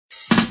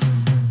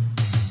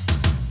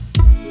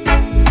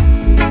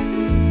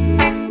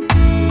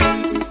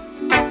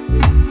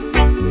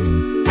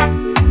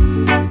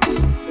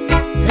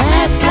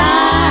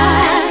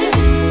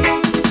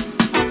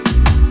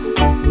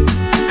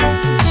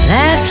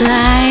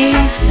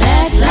life,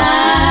 that's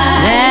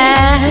life.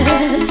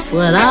 That's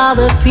what all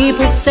the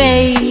people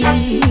say.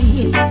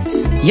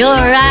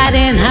 You're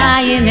riding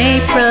high in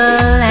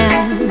April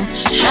and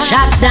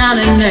shot down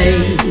in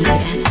May.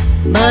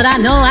 But I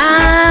know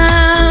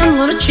I'm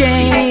gonna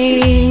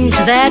change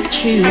that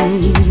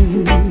tune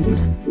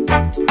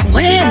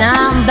when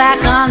I'm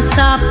back on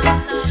top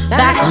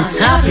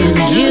in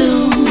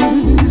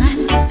June.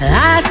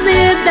 I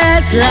said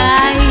that's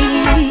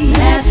life,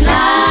 that's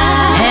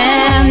life.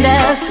 And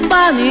as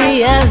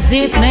funny as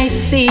it may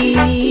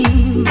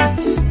seem,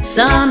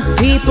 some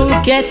people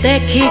get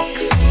their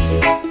kicks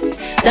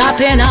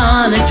stopping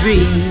on a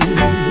dream.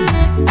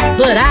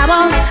 But I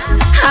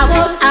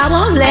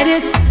won't let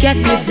it get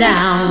me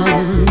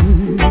down,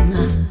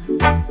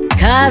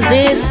 'cause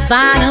this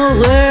final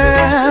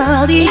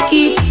world, it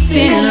keeps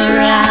spinning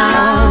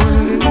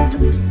around.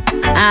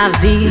 I've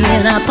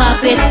been a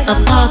puppet, a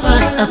pauper,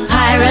 a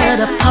pirate,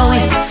 a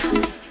poet,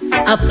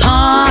 a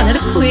pawn and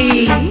a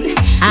queen.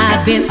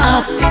 I've been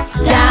up,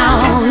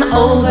 down,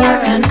 over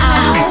and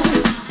out.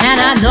 And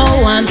I know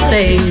one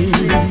thing,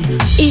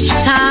 each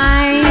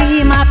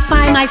time I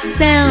find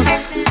myself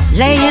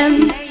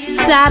laying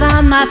flat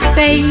on my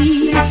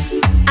face,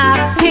 I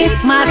pick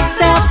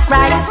myself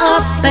right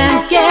up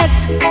and get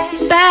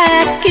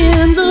back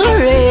in the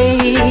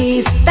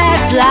race.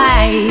 That's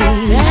life,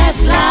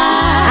 that's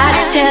life. I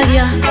tell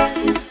you,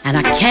 and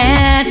I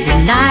can't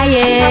deny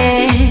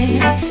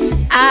it.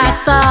 I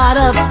thought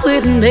of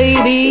quitting,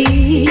 baby,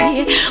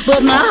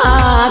 but my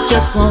heart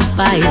just won't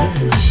bite.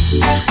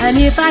 And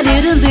if I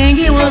didn't think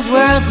it was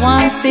worth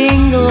one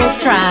single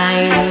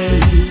try,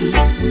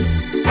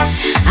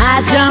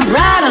 I'd jump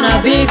right on a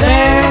big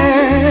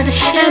bird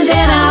and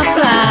then I'll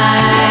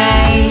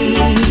fly.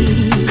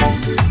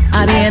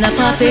 I've been a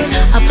puppet,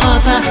 a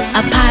pauper,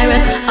 a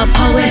pirate, a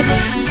poet,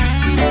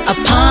 a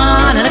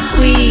pawn and a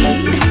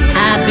queen.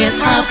 I've been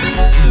up,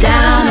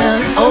 down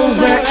and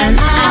over and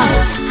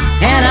out.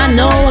 And I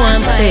know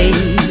one thing,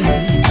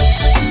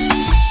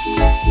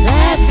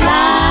 that's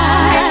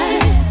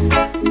life,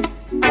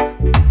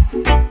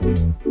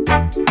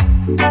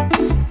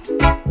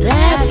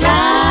 that's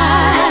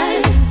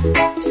life.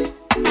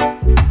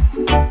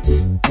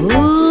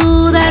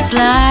 Ooh, that's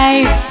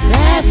life,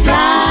 that's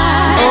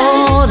life.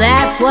 Oh,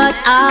 that's what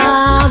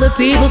all the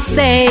people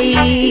say.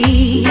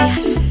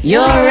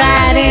 You're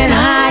riding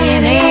high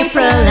in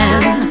April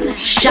and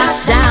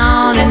shot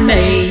down in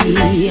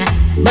May.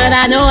 But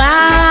I know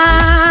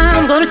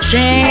I'm gonna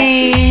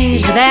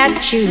change that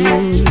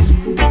tune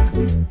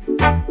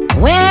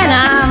when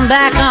I'm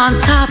back on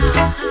top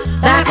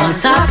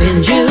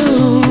in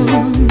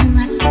June.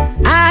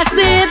 I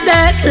said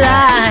that's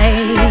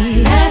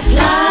life, that's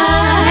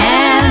life.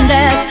 And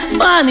as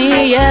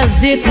funny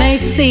as it may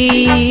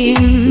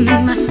seem,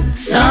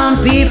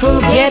 some people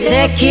get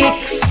their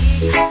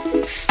kicks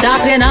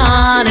stopping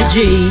on a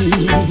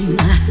dream.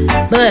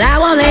 But I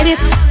won't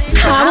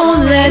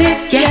let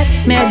it get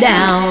me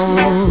down,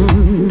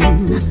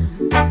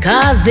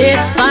 'cause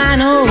this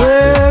final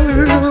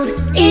world,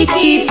 it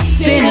keeps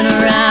spinning around.